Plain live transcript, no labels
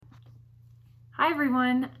Hi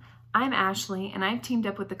everyone, I'm Ashley and I've teamed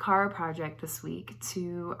up with the Cara Project this week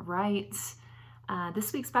to write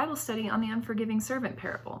this week's Bible study on the Unforgiving Servant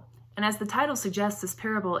parable. And as the title suggests, this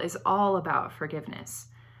parable is all about forgiveness.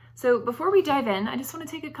 So before we dive in, I just want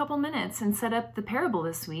to take a couple minutes and set up the parable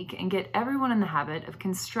this week and get everyone in the habit of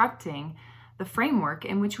constructing the framework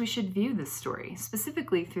in which we should view this story,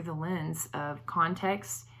 specifically through the lens of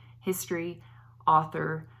context, history,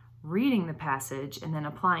 author, reading the passage, and then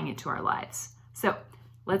applying it to our lives. So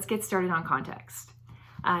let's get started on context.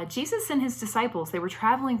 Jesus and his disciples, they were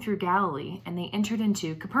traveling through Galilee and they entered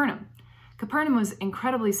into Capernaum. Capernaum was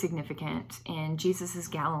incredibly significant in Jesus'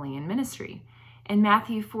 Galilean ministry. In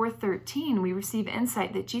Matthew 4:13, we receive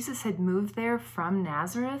insight that Jesus had moved there from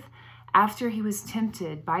Nazareth after he was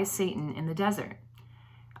tempted by Satan in the desert.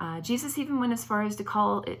 Jesus even went as far as to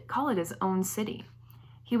call it his own city.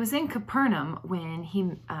 He was in Capernaum when he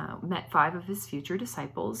met 5 of his future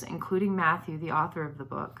disciples, including Matthew, the author of the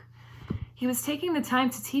book. He was taking the time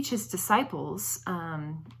to teach his disciples.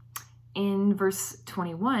 In verse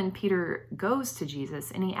 21, Peter goes to Jesus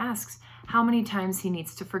and he asks how many times he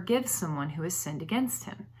needs to forgive someone who has sinned against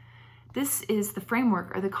him. This is the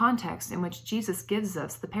framework or the context in which Jesus gives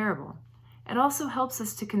us the parable. It also helps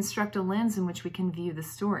us to construct a lens in which we can view the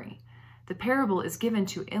story. The parable is given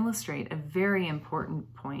to illustrate a very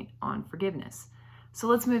important point on forgiveness. So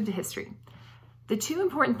let's move to history. The 2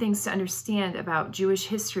 important things to understand about Jewish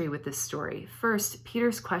history with this story. First,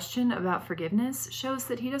 Peter's question about forgiveness shows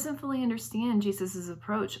that he doesn't fully understand Jesus'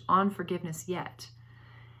 approach on forgiveness yet.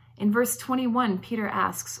 In verse 21, Peter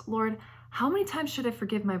asks, "Lord, how many times should I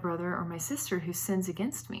forgive my brother or my sister who sins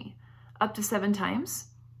against me? Up to 7 times?"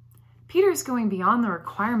 Peter is going beyond the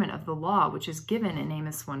requirement of the law, which is given in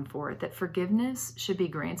Amos 1:4, that forgiveness should be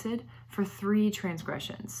granted for 3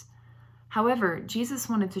 transgressions. However, Jesus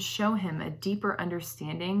wanted to show him a deeper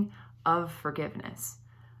understanding of forgiveness.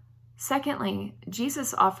 Secondly,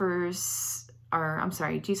 Jesus often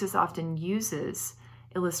uses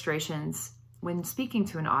illustrations when speaking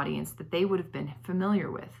to an audience that they would have been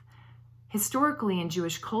familiar with. Historically, in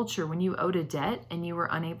Jewish culture, when you owed a debt and you were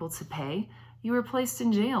unable to pay, you were placed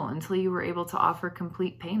in jail until you were able to offer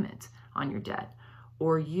complete payment on your debt,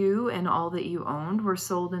 or you and all that you owned were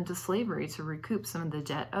sold into slavery to recoup some of the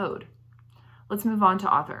debt owed. Let's move on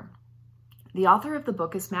to author. The author of the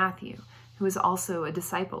book is Matthew, who is also a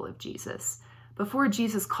disciple of Jesus. Before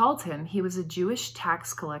Jesus called him, he was a Jewish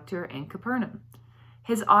tax collector in Capernaum.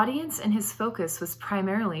 His audience and his focus was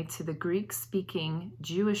primarily to the Greek-speaking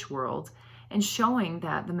Jewish world and showing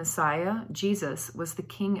that the Messiah, Jesus, was the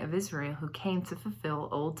King of Israel who came to fulfill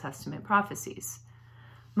Old Testament prophecies.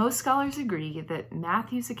 Most scholars agree that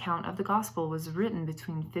Matthew's account of the gospel was written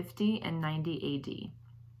between 50 and 90 AD.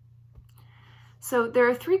 So there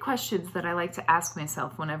are 3 questions that I like to ask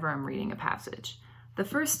myself whenever I'm reading a passage. The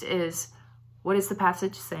first is, what is the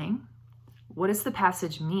passage saying? What does the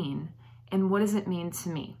passage mean? And what does it mean to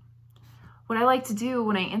me? What I like to do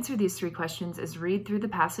when I answer these 3 questions is read through the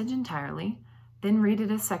passage entirely, then read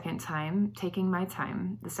it a second time, taking my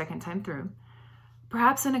time the second time through,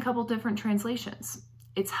 perhaps in a couple different translations.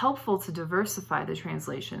 It's helpful to diversify the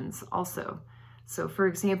translations also. So for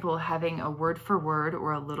example, having a word for word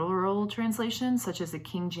or a literal translation, such as a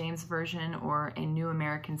King James Version or a New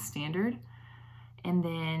American Standard, and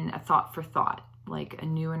then a thought for thought, like a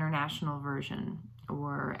New International Version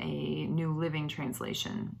or a New Living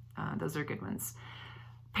Translation. Those are good ones.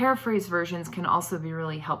 Paraphrase versions can also be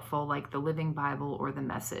really helpful, like the Living Bible or the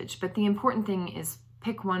Message. But the important thing is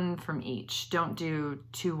pick one from each. Don't do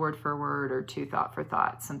 2 word for word or 2 thought for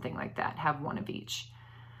thought, something like that. Have one of each.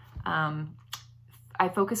 I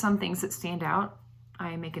focus on things that stand out.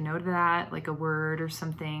 I make a note of that, like a word or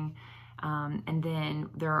something. And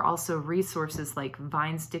then there are also resources like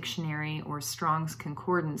Vine's Dictionary or Strong's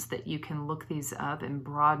Concordance that you can look these up and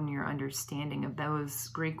broaden your understanding of those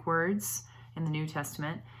Greek words in the New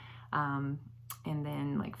Testament. And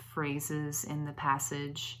then like phrases in the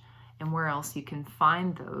passage and where else you can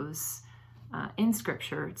find those in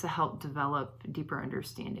Scripture to help develop deeper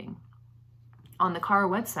understanding. On the Cara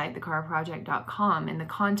website, thecaraproject.com, in the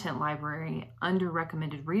content library under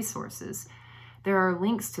recommended resources, there are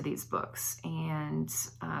links to these books, and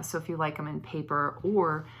so if you like them in paper,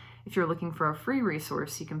 or if you're looking for a free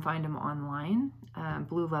resource, you can find them online.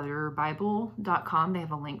 blueletterbible.com, they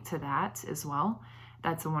have a link to that as well.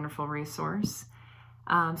 That's a wonderful resource.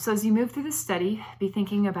 So as you move through the study, be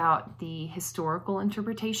thinking about the historical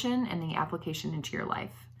interpretation and the application into your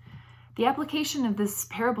life. The application of this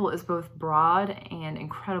parable is both broad and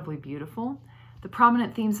incredibly beautiful. The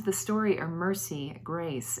prominent themes of the story are mercy,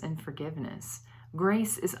 grace, and forgiveness.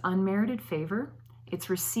 Grace is unmerited favor. It's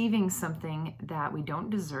receiving something that we don't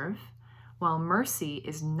deserve, while mercy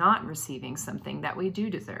is not receiving something that we do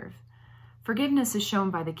deserve. Forgiveness is shown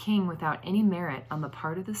by the king without any merit on the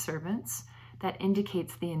part of the servants. That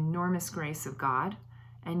indicates the enormous grace of God,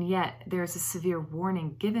 and yet there is a severe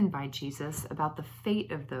warning given by Jesus about the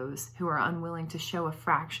fate of those who are unwilling to show a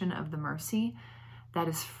fraction of the mercy that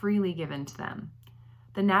is freely given to them.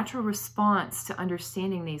 The natural response to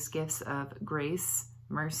understanding these gifts of grace,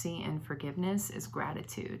 mercy, and forgiveness is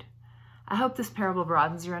gratitude. I hope this parable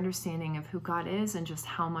broadens your understanding of who God is and just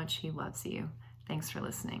how much He loves you. Thanks for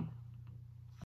listening.